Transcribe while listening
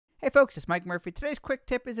Hey folks, it's Mike Murphy. Today's quick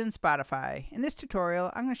tip is in Spotify. In this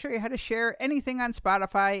tutorial, I'm going to show you how to share anything on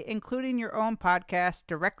Spotify, including your own podcast,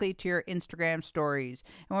 directly to your Instagram stories.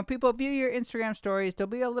 And when people view your Instagram stories,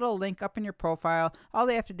 there'll be a little link up in your profile. All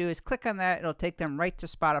they have to do is click on that. It'll take them right to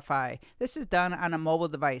Spotify. This is done on a mobile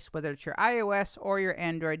device, whether it's your iOS or your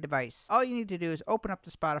Android device. All you need to do is open up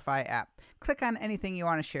the Spotify app. Click on anything you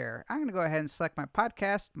want to share. I'm going to go ahead and select my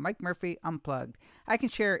podcast, Mike Murphy Unplugged. I can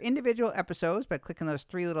share individual episodes by clicking those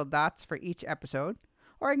three little dots for each episode,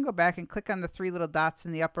 or I can go back and click on the three little dots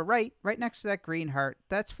in the upper right next to that green heart.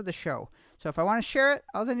 That's for the show. So if I want to share it,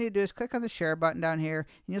 all I need to do is click on the share button down here,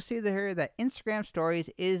 and you'll see here that Instagram Stories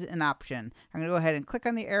is an option. I'm going to go ahead and click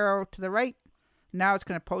on the arrow to the right. Now it's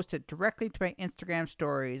going to post it directly to my Instagram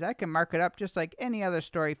stories. I can mark it up just like any other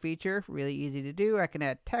story feature. Really easy to do. I can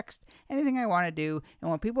add text, anything I want to do. And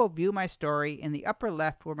when people view my story, in the upper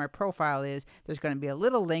left where my profile is, there's going to be a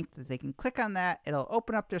little link that they can click on that. It'll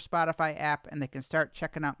open up their Spotify app and they can start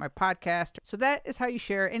checking out my podcast. So that is how you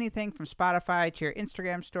share anything from Spotify to your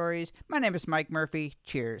Instagram stories. My name is Mike Murphy.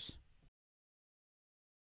 Cheers.